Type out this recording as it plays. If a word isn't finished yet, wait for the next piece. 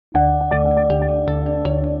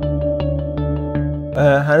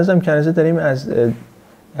هنوزم کنیزه داریم از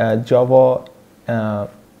جاوا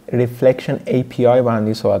ریفلکشن API با هم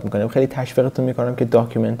دیگه صحبت میکنیم. خیلی تشویقتون میکنم که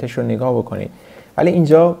داکیومنتش رو نگاه بکنید. ولی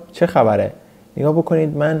اینجا چه خبره؟ نگاه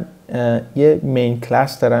بکنید، من یه مین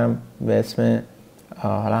کلاس دارم به اسم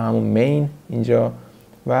حالا همون مین اینجا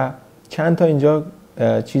و چند تا اینجا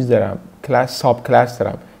چیز دارم، کلاس ساب کلاس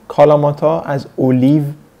دارم. کالاماتا از اولیو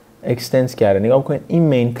اکستنس کرده. نگاه بکنید این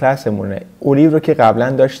مین کلاسمونه. اولیو رو که قبلا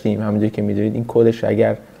داشتیم، همونجوری که میدونید این کدش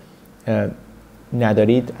اگر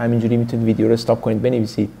ندارید همینجوری میتونید ویدیو رو استاپ کنید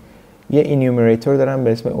بنویسید. یه انیومریتور دارم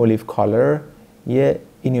به اسم اولیو کالر، یه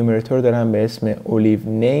انیومریتور دارم به اسم اولیو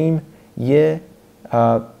نیم، یه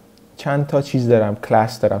چند تا چیز دارم،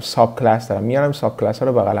 کلاس دارم، ساب کلاس دارم. میارم ساب کلاس ها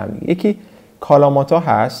رو بغل هم دیگه. یکی کالاماتا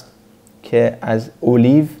هست که از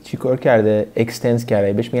اولیو چیکار کرده؟ اکستنس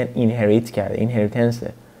کرده، بهش میگن اینهریت کرده،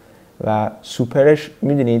 اینهریتنسه. و سوپرش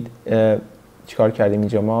میدونید چیکار کردیم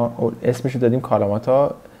اینجا؟ ما اسمش رو دادیم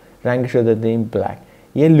کالاماتا، رنگش رو دادیم بلک.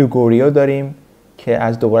 یه لوگوریو داریم که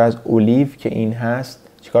از دوباره از اولیو که این هست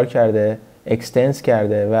چیکار کرده؟ اکستنس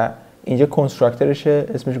کرده و اینجا کنستراکتورشه،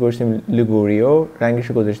 اسمش گذاشتیم لوگوریو، رنگش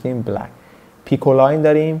رو گذاشتیم بلک. پیکولاین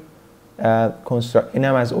داریم،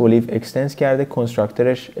 اینم از اولیو اکستنس کرده،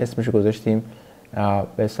 کنستراکتورش اسمش رو گذاشتیم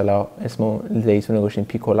به اصطلاح اسم زیتون رو گذاشتیم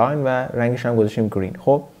پیکولاین و رنگش هم گذاشتیم گرین.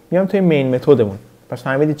 خب میام توی مین متدمون، پس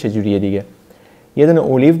فهمیدید چه جوریه دیگه. یه دونه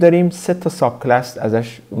اولیو داریم، 3 تا ساب کلاس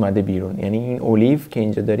ازش اومده بیرون. یعنی این اولیو که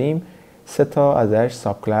اینجا داریم 3 تا ازش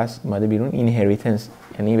ساب کلاس اومده بیرون، اینهریتنس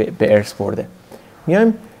یعنی به ارث برده.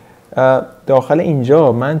 میایم داخل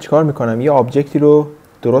اینجا من چیکار میکنم؟ یه آبجکتی رو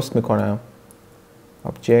درست میکنم،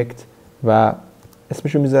 آبجکت، و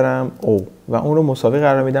اسمش رو میذارم او و اون رو مساوی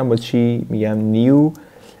قرار میدم با چی؟ میگم نیو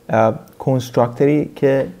کنستراکتوری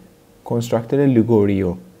که کنستراکتور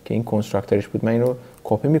لوگوریو که این کنستراکتورش بود. من این رو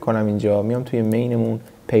کپی میکنم اینجا، میام توی مینمون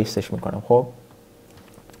پیستش میکنم. خب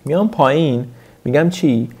میام پایین میگم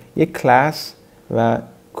چی؟ یک کلاس و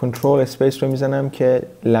کنترل اسپیس رو میزنم که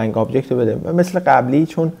لنگ آبجکت رو بده. و مثل قبلی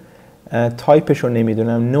چون تایپش رو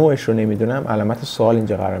نمیدونم، نوعش رو نمیدونم، علامت سوال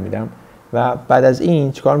اینجا قرار میدم. و بعد از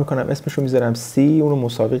این چیکار میکنم؟ اسمش رو میذارم سی، اون رو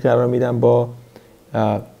مساوی قرار میدم با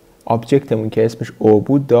آبجکتمون که اسمش او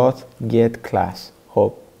بود دات get class.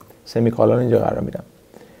 خب سمیکالون اینجا قرار میدم.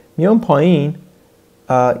 میام پایین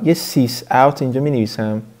یه سیس اوت اینجا می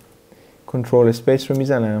نویسم، کنترل اسپیس رو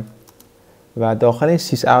میزنم و داخل این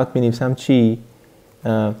سیس اوت می نویسم چی؟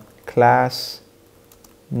 کلاس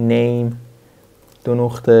نیم 2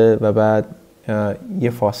 نقطه و بعد یه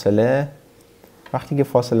فاصله. وقتی که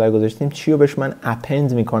فاصله رو گذاشتیم چی رو بهش من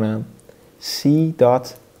اپند میکنم؟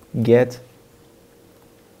 c.get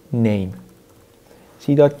name.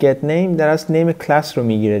 c.get name در اصل نیم کلاس رو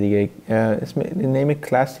میگیره دیگه، اسم نیم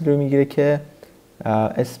کلاسی رو میگیره که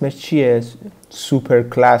اسمش چیه؟ سوپر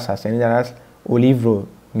کلاس هست، یعنی در اصل اولیو رو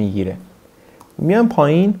میگیره. میام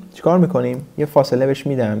پایین چیکار میکنیم؟ یه فاصله بهش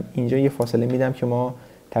میدم، اینجا یه فاصله میدم که ما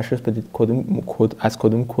تشخیص بدید از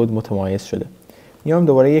کدوم کد متمایز شده. میام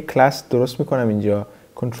دوباره یه کلاس درست میکنم اینجا،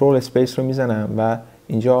 کنترل اسپیس رو میزنم و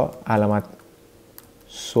اینجا علامت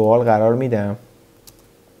سوال قرار میدم.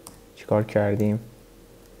 چیکار کردیم؟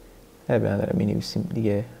 نداره می نویسیم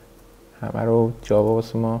دیگه، همه رو جاوا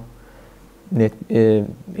واسه ما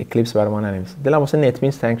اکلیپس برای ما ننویسیم. دلم واسه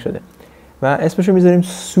نتبینز تنگ شده و اسمش رو میذاریم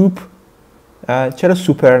سوپ. چرا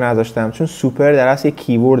سوپر نذاشتم؟ چون سوپر در اصل یک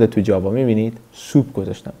کیورد تو جاوا، میبینید سوپ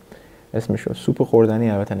گذاشتم اسمش رو. سوپ خوردنی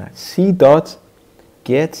البته نه.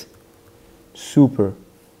 c.get super.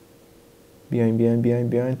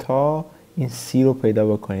 بیاین تا این سی رو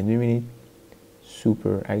پیدا بکنید. میبینید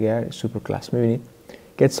سوپر، اگر سوپر کلاس میبینید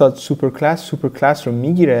get super class رو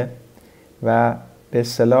میگیره و به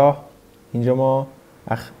اصطلاح اینجا ما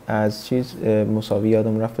از چیز مساوی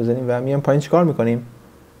یادمون رفت بزنیم و میام پایین چیکار میکنیم؟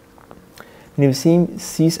 می‌نویسیم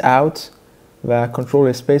sys out و کنترل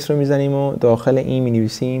اسپیس رو میزنیم و داخل این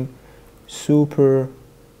می‌نویسیم super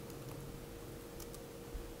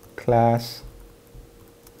class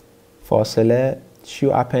فاصله چی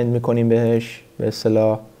رو اپند میکنیم بهش؟ به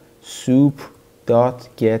اصطلاح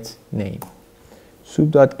soup.get name.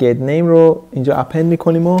 soup.get name رو اینجا اپند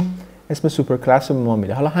میکنیم و اسم سوپر کلاس رو به ما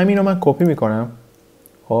میده. حالا همین رو من کپی میکنم.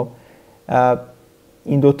 خب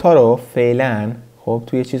این دوتا رو فعلا خب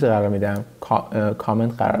توی چیز قرار میدم،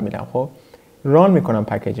 کامنت قرار میدم. خب ران میکنم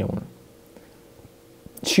پکیجمون.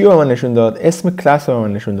 چی رو به من نشون داد؟ اسم کلاس رو به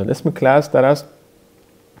من نشون داد. اسم کلاس در اصل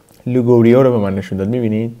لوگوریو رو به من نشون داد.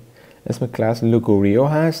 میبینید اسم کلاس لوگوریو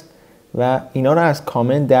هست و اینا رو از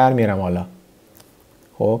کامنت در میارم. حالا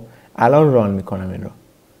خب الان ران میکنم این رو.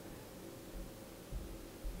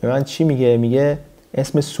 به من چی میگه؟ میگه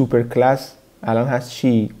اسم سوپر کلاس الان هست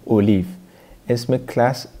چی؟ اولیو. اسم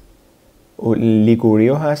کلاس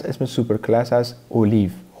لیگوریو هست، اسم سوپر کلاس هست اولیو.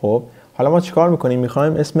 خب حالا ما چیکار میکنیم؟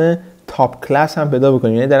 میخوایم اسم تاپ کلاس هم پیدا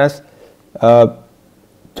بکنیم. یعنی در از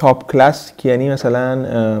تاپ کلاس که یعنی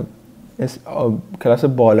مثلا کلاس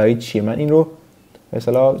بالایی چیه؟ من این رو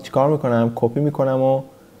مثلا چیکار میکنم؟ کپی میکنم و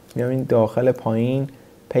میام این داخل پایین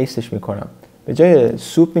پیستش میکنم. به جای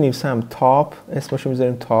سوپ مینویسم تاپ، اسمشو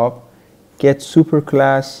میذاریم تاپ get super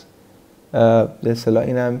class. به اصطلاح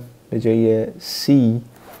اینم به جای سی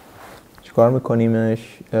چیکار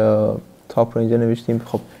میکنیمش؟ تاپ رو اینجا نوشتیم.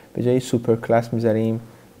 خب به جای سوپر کلاس میذاریم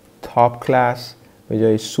تاپ کلاس، به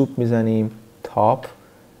جای سوپ میزنیم تاپ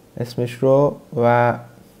اسمش رو. و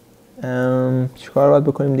چیکار باید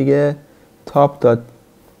بکنیم دیگه؟ تاپ دات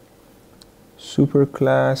سوپر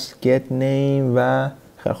کلاس get name. و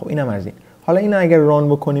خیلی خب اینم از این. حالا این اگر ران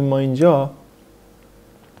بکنیم ما اینجا،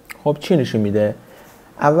 خب چی نشون میده؟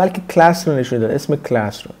 اول که کلاس رو نشون داد، اسم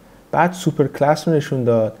کلاس رو، بعد سوپر کلاس رو نشون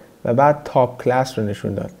داد و بعد تاپ کلاس رو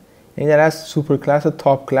نشون داد. یعنی در از سوپر کلاس و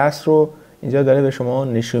تاپ کلاس رو اینجا داره به شما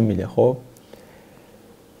نشون میده. خب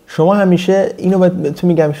شما همیشه اینو تو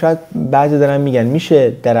میگم، شاید بعضی دارن میگن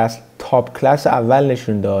میشه در از تاپ کلاس اول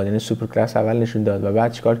نشون داد، یعنی سوپر کلاس اول نشون داد و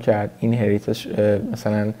بعد چیکار کرد؟ این هریتش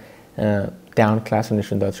مثلا داون کلاس رو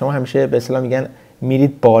نشون داد. شما همیشه به اصطلاح میگن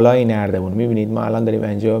میرید بالای نردبون. میبینید ما الان داریم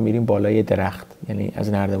اینجا میریم بالای درخت، یعنی از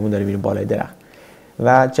نردبون داریم میریم بالای درخت.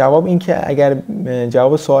 و جواب این که اگر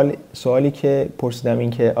جواب سوالی که پرسیدم این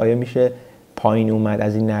که آیا میشه پایین اومد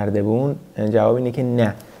از این نردبون، جواب اینه که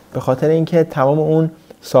نه. به خاطر اینکه تمام اون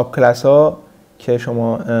ساب کلاس ها که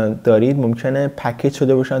شما دارید ممکنه پکیج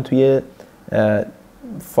شده باشن توی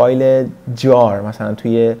فایل جار، مثلا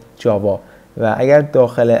توی جاوا، و اگر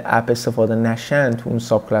داخل اپ استفاده نشن تو اون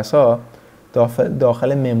ساب کلاس ها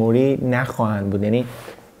داخل مموری نخواهند بود، یعنی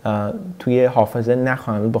توی حافظه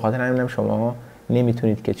نخواهند بود. به خاطر همین شما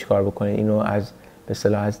نمیتونید که چیکار بکنید، اینو از به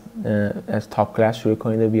اصطلاح از تاپ کلاس شروع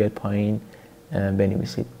کنید و بیاید پایین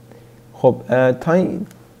بنویسید. خب تا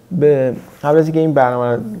قبل از اینکه این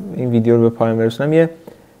برنامه این ویدیو رو به پایان برسونم، یه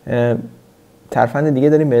ترفند دیگه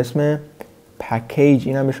داریم به اسم پکیج.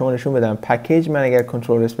 اینم به شما نشون بدم. پکیج، من اگر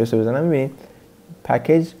کنترل اسپیس رو بزنم میبینید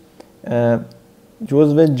پکیج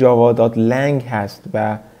جزو جاوا.lang هست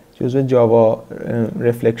و جزو جاوا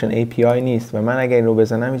رفلکشن API نیست و من اگر این رو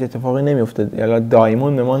بزنم هیچ اتفاقی نمیفته، یا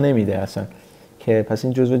دایمون به ما نمیده اصلا، که پس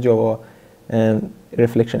این جزو جاوا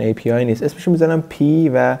رفلکشن API نیست. اسمش رو میذارم P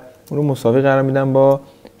و اون رو مساوی قرار میدم با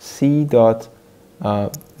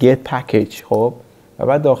c.getPackage. خب و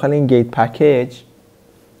بعد داخل این get package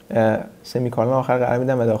سمیکالون آخر قرار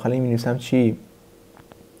میدم و داخل این می‌نویسم چی؟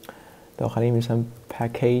 داخل این می‌نویسم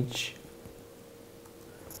package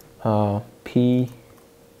p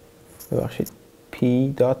ببخشید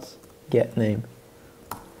p.getName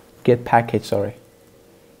get package sorry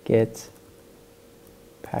get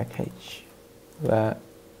package و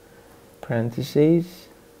parentheses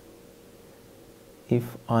if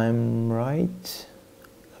I'm right.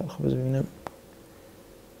 خب ببینم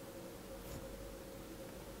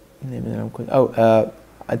نمیدونم کد.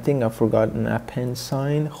 I think I forgot an append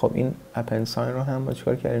sign. خب این append sign رو هم ما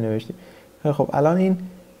چیکار کردیم؟ نوشتیم. خب الان این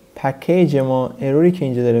پکیج ما اروری که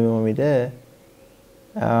اینجا داره به ما میده،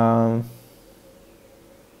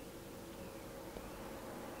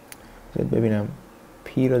 ببینم p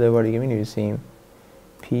رو دوباره دیگه می نویسیم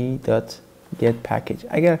p.getPackage.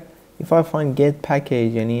 اگر if I find get package،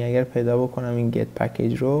 یعنی اگر پیدا بکنم این get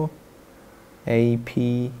package رو ap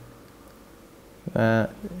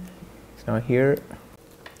it's not here.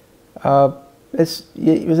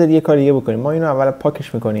 بذار یه کار دیگه بکنیم. ما اینو اول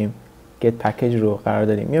پاکش میکنیم، get package رو قرار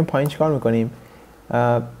داریم، میایم پایین چیکار میکنیم؟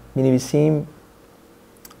 می نویسیم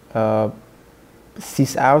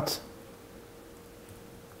sys out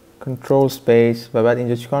control space و بعد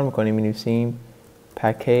اینجا چیکار میکنیم؟ می نویسیم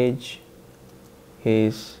package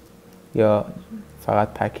is یا فقط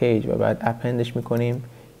package و بعد appendش میکنیم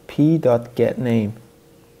p.getName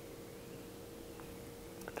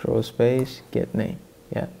control space get name.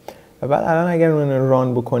 و بعد الان اگر اون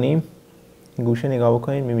ران بکنیم، این گوشه نگاه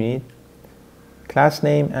بکنید، میبینید class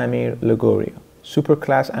name امیر لگوریو، super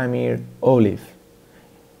class امیر اولیو.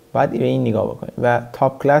 بعد به این نگاه بکنید و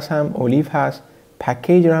تاپ کلاس هم اولیو هست،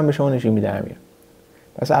 پکیج رو هم به شما نشون میده امیر.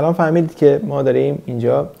 پس الان فهمیدید که ما داریم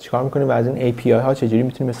اینجا چیکار میکنیم و از این API ها چجوری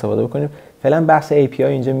میتونیم استفاده بکنیم. فعلا بحث API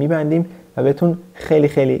اینجا میبندیم و بهتون خیلی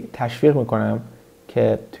خیلی تشویق میکنم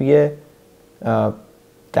که توی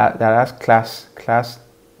در از کلاس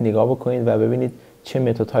نگاه بکنید و ببینید چه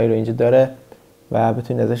متدهایی رو اینجا داره و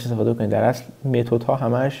بتونید ازش استفاده کنید. در اصل متدها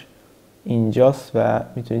همش اینجاست و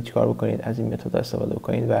میتونید چیکار بکنید؟ از این متدها استفاده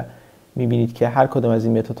بکنید و میبینید که هر کدوم از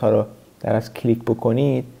این متدها رو در اصل کلیک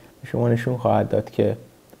بکنید به شما نشون خواهد داد که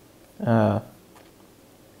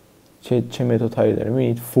چه متد هایی داره.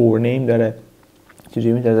 میبینید فور نیم داره،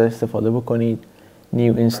 چجوری میتونید ازش استفاده بکنید.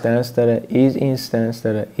 نیو اینستنس داره، is اینستنس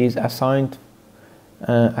داره، is assigned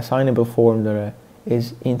assignable form داره، is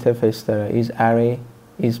interface داره، is array،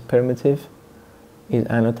 is primitive، is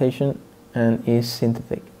annotation and is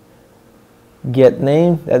synthetic. get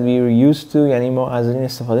name that we were used to یعنی ما از این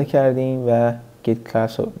استفاده کردیم و get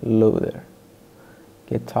class loader،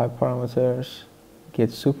 get type parameters، get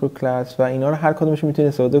superclass و اینا رو هر کدومش میتونید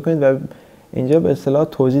استفاده کنید و اینجا به اصطلاح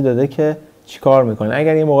توضیح داده که چیکار میکنه.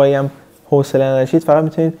 اگر یه موقعی هم حوصله نداشتید فقط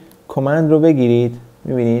میتونید کامند رو بگیرید.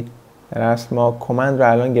 میبینید در اصل ما کامند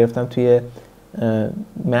رو الان گرفتم توی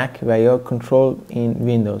مک و یا کنترل این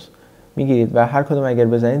ویندوز میگیرید و هر کدوم اگر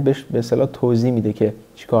بزنید بهش به اصطلاح توضیح میده که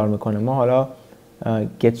چیکار میکنه. ما حالا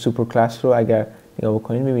get superclass رو اگر نگاه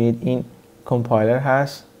بکنید میبینید این کامپایلر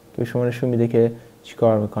هست که به شما نشون میده که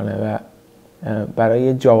چیکار میکنه و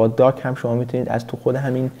برای جاوا داک هم شما میتونید از تو خود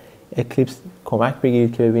همین اکلیپس کمک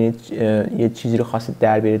بگیرید که ببینید یه چیزی رو خواستید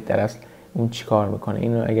در بیارید در اصل اون چیکار میکنه.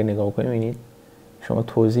 اینو اگر نگاه بکنید میبینید شما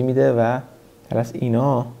توضیح میده و در اصل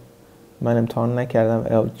اینا من امتحان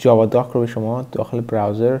نکردم. جاوا داک رو به شما داخل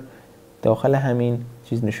براوزر داخل همین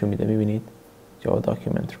چیز نشون میده. میبینید جاوا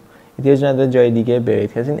داکیومنت رو احتیاج نداره جای دیگه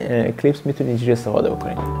برید که از این اکلیپس میتونید اینجوری استفاده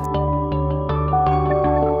بکنید.